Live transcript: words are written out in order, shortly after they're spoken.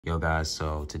Yo guys,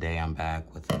 so today I'm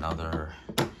back with another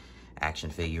action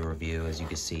figure review. As you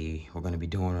can see, we're going to be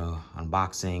doing an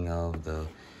unboxing of the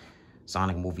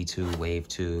Sonic Movie 2 Wave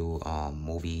 2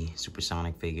 movie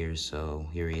Supersonic figures. So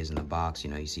here he is in the box.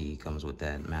 You see he comes with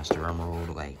that Master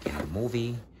Emerald like in the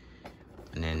movie.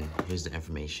 And then here's the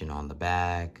information on the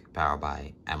back. Powered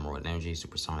by Emerald Energy,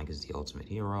 Supersonic is the ultimate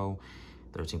hero.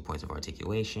 13 points of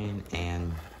articulation.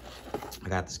 And I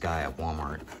got this guy at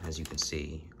Walmart, as you can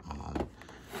see.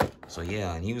 So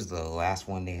yeah, and he was the last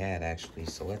one they had actually.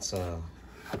 So let's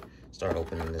start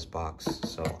opening this box.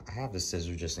 So I have the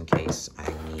scissors just in case I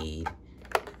need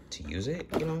to use it,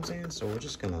 you know what I'm saying? So we're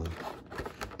just gonna,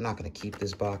 I'm not gonna keep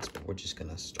this box, but we're just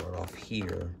gonna start off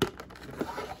here,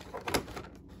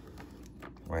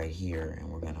 right here,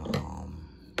 and we're gonna,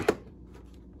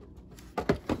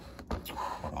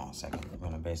 hold on a second. We're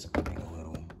gonna basically make a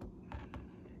little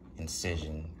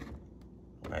incision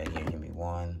right here. Give me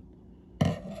 1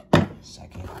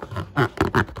 second.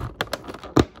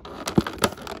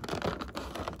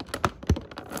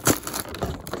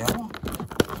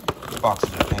 The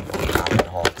boxes are thankfully not that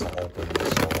hard to open,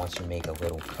 so once you make a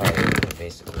little cut, you can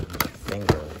basically use your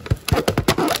finger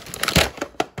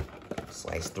and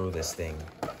slice through this thing,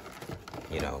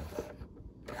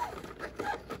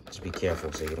 Just be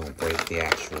careful so you don't break the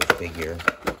actual figure.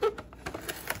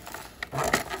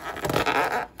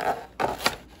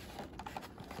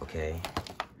 Okay,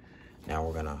 now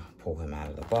we're gonna pull him out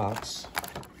of the box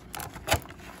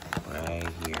right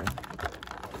here.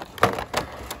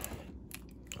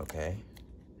 Okay,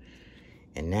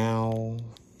 and now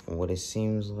from what it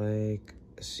seems like,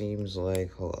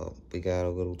 hold up, we got a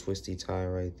little twisty tie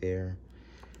right there.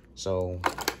 So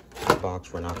the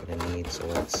box we're not gonna need, so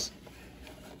let's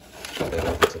put that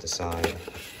over to the side,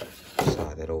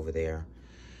 slide that over there.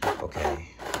 Okay,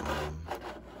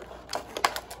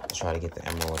 let's try to get the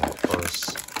emerald out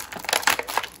first.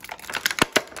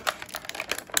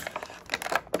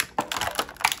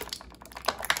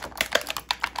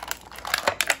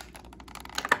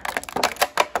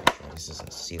 This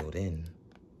isn't sealed in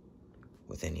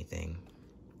with anything.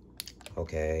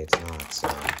 Okay, it's not, so.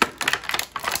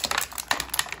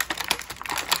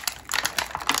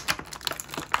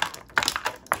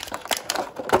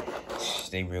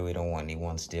 They really don't want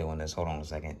anyone stealing this. Hold on a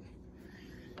second.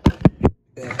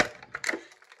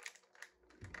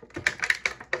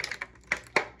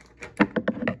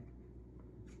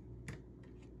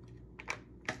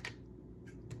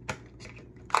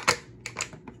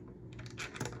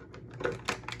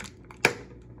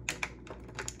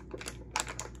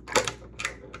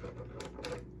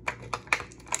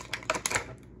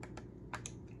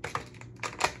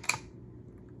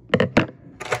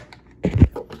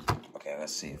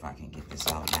 Let's see if I can get this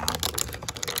out now.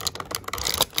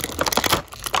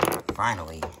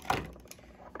 Finally.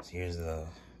 So here's the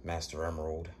Master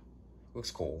Emerald.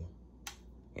 Looks cool.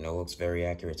 Looks very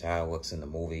accurate to how it looks in the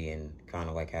movie and kind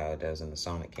of like how it does in the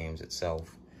Sonic games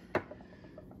itself.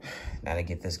 Now to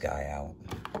get this guy out.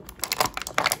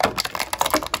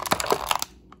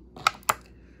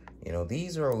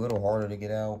 These are a little harder to get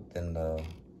out than the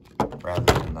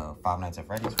Five Nights at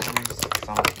Freddy's figures.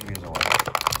 Sonic figures are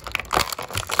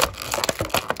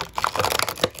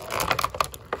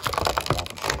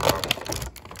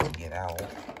out.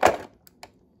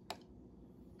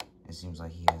 It seems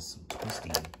like he has some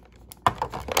twisty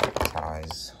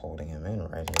ties holding him in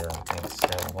right here. I can't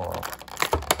stand hard.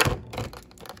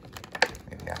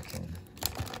 Maybe I can.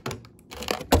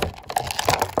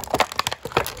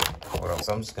 Hold on.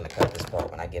 So I'm just gonna cut this part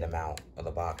when I get him out of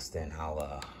the box. Then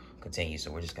I'll continue.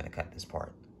 So we're just gonna cut this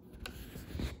part.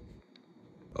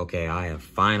 Okay, I have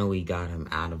finally got him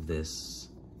out of this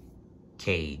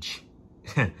cage.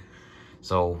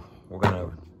 So we're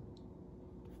gonna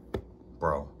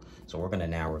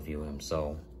now review him.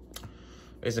 So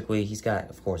basically he's got,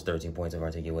 of course, 13 points of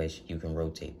articulation. You can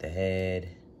rotate the head,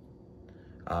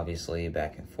 obviously,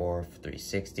 back and forth,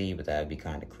 360, but that would be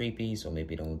kind of creepy, so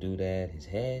maybe don't do that. His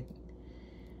head,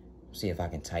 see if I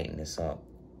can tighten this up,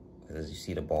 because you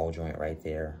see the ball joint right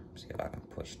there. See if I can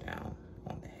push down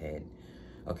on the head.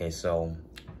 Okay, so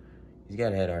he's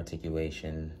got head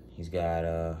articulation. He's got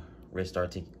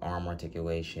arm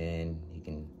articulation. He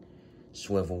can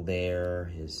swivel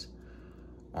there. His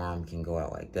arm can go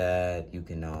out like that. You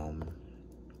can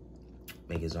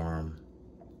make his arm,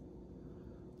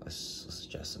 let's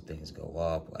adjust some things, go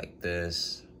up like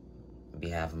this. Maybe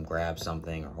have him grab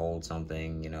something or hold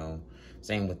something,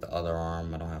 Same with the other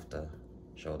arm. I don't have to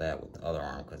show that with the other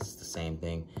arm because it's the same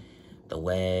thing. The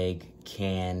leg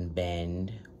can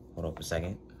bend. Hold up a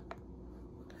second.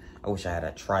 I wish I had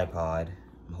a tripod.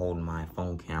 I'm holding my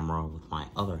phone camera with my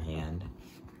other hand.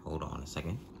 on a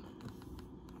second.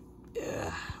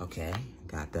 Yeah, okay,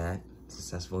 got that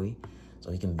successfully.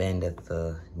 So he can bend at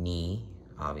the knee,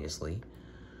 obviously.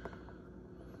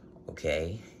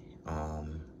 Okay.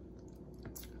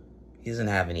 He doesn't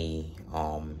have any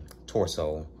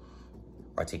torso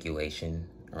articulation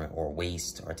or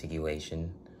waist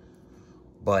articulation,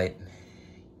 but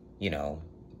you know,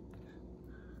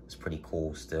 it's pretty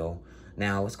cool still.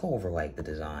 Now let's go over like the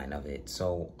design of it.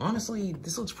 So honestly,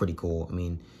 this looks pretty cool. I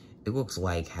mean, it looks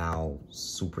like how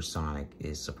Supersonic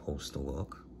is supposed to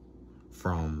look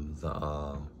from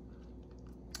the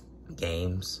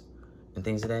games and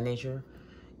things of that nature.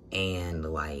 And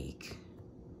like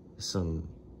some,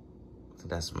 I think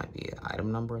that might be an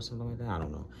item number or something like that. I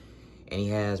don't know. And he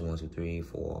has 1, 2, 3,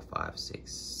 4, 5,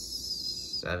 6,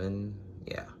 7.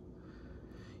 Yeah.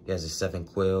 He has his 7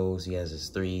 quills. He has his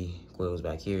 3 quills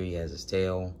back here. He has his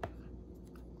tail.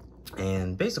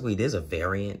 And basically, there's a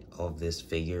variant of this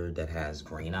figure that has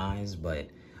green eyes, but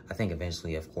I think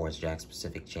eventually, of course, Jakks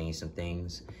Pacific changed some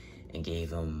things and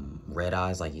gave him red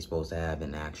eyes like he's supposed to have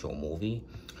in the actual movie.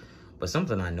 But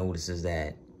something I noticed is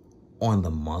that on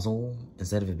the muzzle,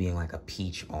 instead of it being like a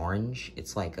peach orange,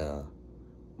 it's like a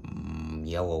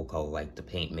yellow color, like the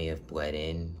paint may have bled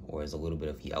in, or there's a little bit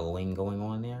of yellowing going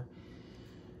on there.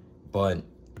 But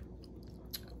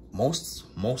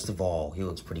most of all, he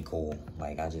looks pretty cool.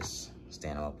 Like, I just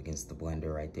stand him up against the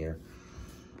blender right there.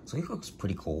 So he looks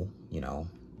pretty cool, you know.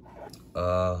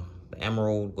 The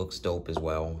emerald looks dope as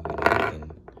well. You know, you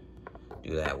can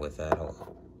do that with that. Hold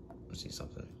on. Let's see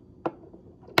something.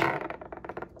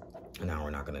 No,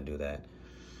 we're not gonna do that.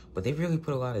 But they really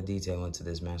put a lot of detail into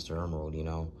this Master Emerald, you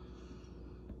know.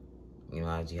 You know,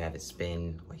 as you have it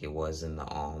spin like it was in the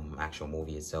actual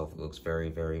movie itself, it looks very,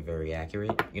 very, very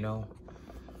accurate, you know.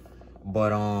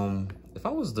 But if I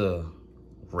was to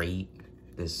rate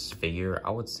this figure, I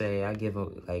would say I give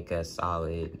it like a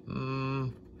solid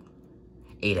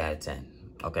 8 out of 10.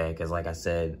 Okay, because like I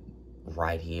said,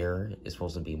 right here is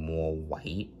supposed to be more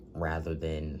white rather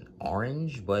than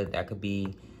orange, but that could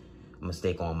be a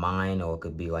mistake on mine, or it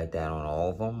could be like that on all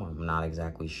of them. I'm not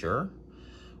exactly sure,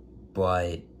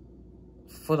 but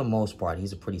for the most part,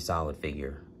 he's a pretty solid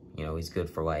figure. You know, he's good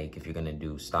for like if you're gonna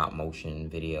do stop motion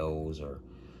videos or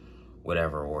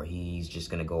whatever, or he's just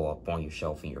gonna go up on your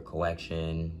shelf in your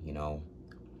collection, you know.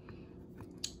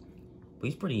 But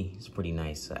he's a pretty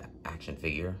nice action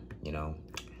figure, you know.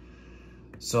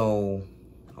 So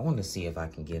I wanted to see if I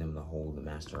can get him to hold the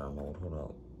Master Emerald. Hold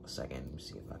up a second. Let me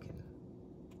see if I can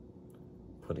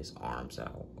put his arms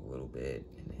out a little bit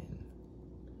and then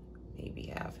maybe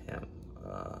have him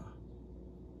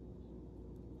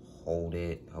hold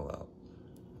it. Hold up.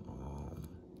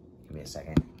 Give me a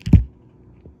second.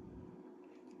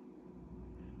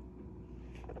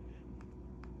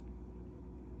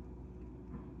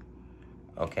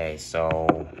 Okay, so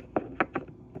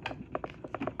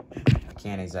I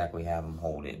can't exactly have him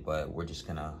hold it, but we're just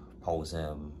gonna pose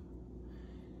him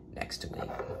next to it.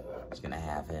 Just gonna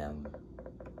have him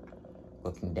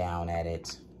looking down at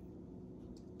it.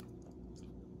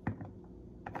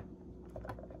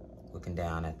 Looking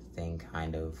down at the thing,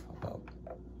 kind of.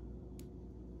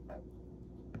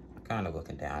 Kind of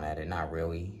looking down at it, not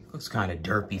really. Looks kind of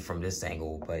derpy from this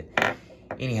angle, but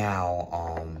anyhow,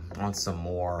 on some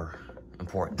more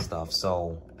important stuff.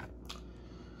 So,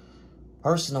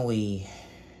 personally,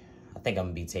 I think I'm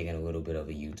gonna be taking a little bit of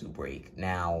a YouTube break.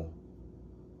 Now,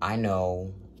 I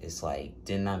know it's like,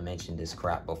 didn't I mention this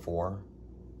crap before?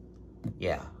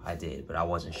 Yeah, I did, but I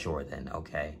wasn't sure then,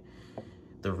 okay?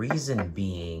 The reason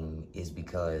being is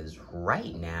because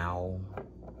right now,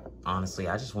 honestly,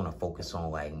 I just want to focus on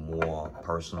like more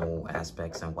personal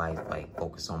aspects in life, like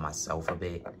focus on myself a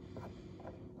bit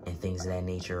and things of that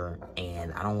nature.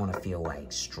 And I don't want to feel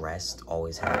like stressed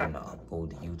always having to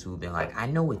upload to YouTube. And like, I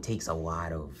know it takes a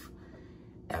lot of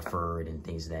effort and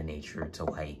things of that nature to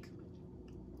like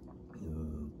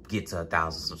get to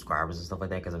 1,000 subscribers and stuff like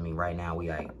that. Because I mean, right now we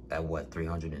like at what,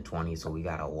 320, so we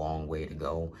got a long way to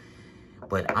go.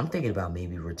 But I'm thinking about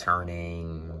maybe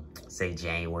returning, say,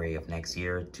 January of next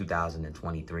year,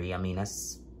 2023. I mean,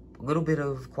 that's a little bit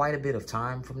of, quite a bit of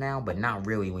time from now, but not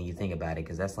really when you think about it,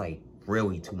 because that's like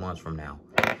really 2 months from now.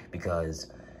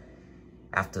 Because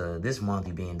after this month,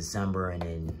 you'll be in December and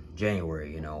then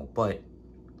January, you know. But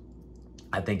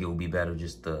I think it would be better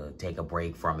just to take a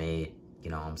break from it, you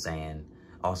know what I'm saying?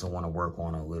 I also want to work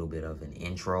on a little bit of an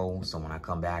intro, so when I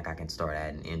come back, I can start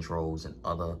adding intros and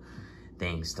other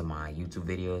things to my YouTube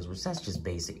videos, which that's just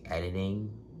basic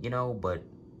editing, you know, but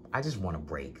I just want a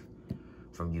break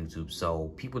from YouTube.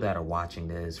 So people that are watching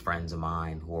this, friends of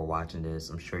mine who are watching this,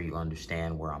 I'm sure you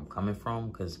understand where I'm coming from,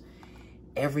 because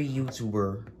every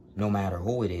YouTuber no matter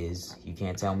who it is, you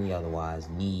can't tell me otherwise,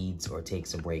 needs or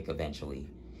takes a break eventually.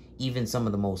 Even some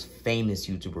of the most famous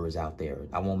YouTubers out there,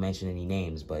 I won't mention any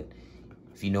names, but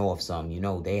if you know of some, you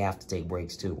know they have to take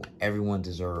breaks too. Everyone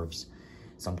deserves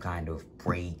some kind of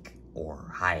break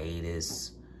or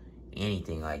hiatus,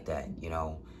 anything like that, you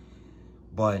know.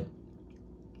 But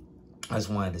I just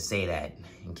wanted to say that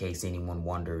in case anyone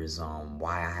wonders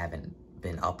why I haven't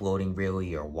been uploading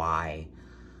really, or why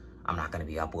I'm not going to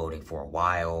be uploading for a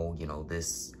while. You know,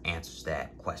 this answers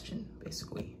that question,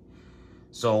 basically.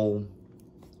 So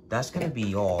that's going to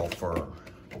be all for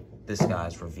this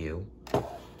guy's review.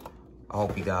 I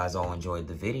hope you guys all enjoyed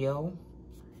the video,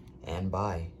 and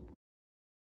bye.